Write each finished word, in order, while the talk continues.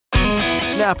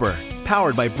Snapper,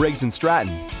 powered by Briggs &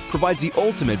 Stratton, provides the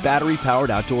ultimate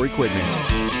battery-powered outdoor equipment.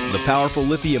 The powerful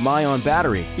lithium-ion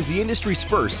battery is the industry's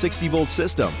first 60-volt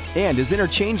system and is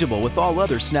interchangeable with all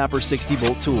other Snapper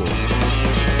 60-volt tools.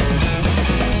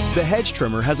 The Hedge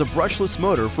trimmer has a brushless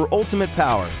motor for ultimate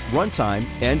power, runtime,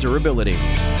 and durability.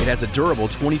 It has a durable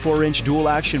 24-inch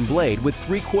dual-action blade with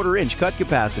 3/4-inch cut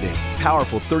capacity.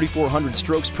 Powerful 3,400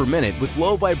 strokes per minute with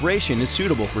low vibration is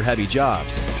suitable for heavy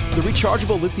jobs. The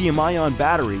rechargeable lithium-ion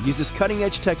battery uses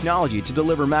cutting-edge technology to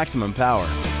deliver maximum power.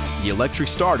 The electric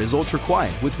start is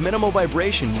ultra-quiet with minimal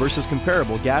vibration versus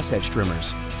comparable gas hedge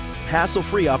trimmers.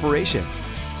 Hassle-free operation.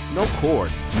 No cord,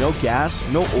 no gas,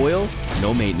 no oil,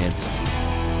 no maintenance.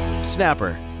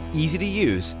 Snapper, easy to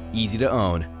use, easy to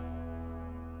own.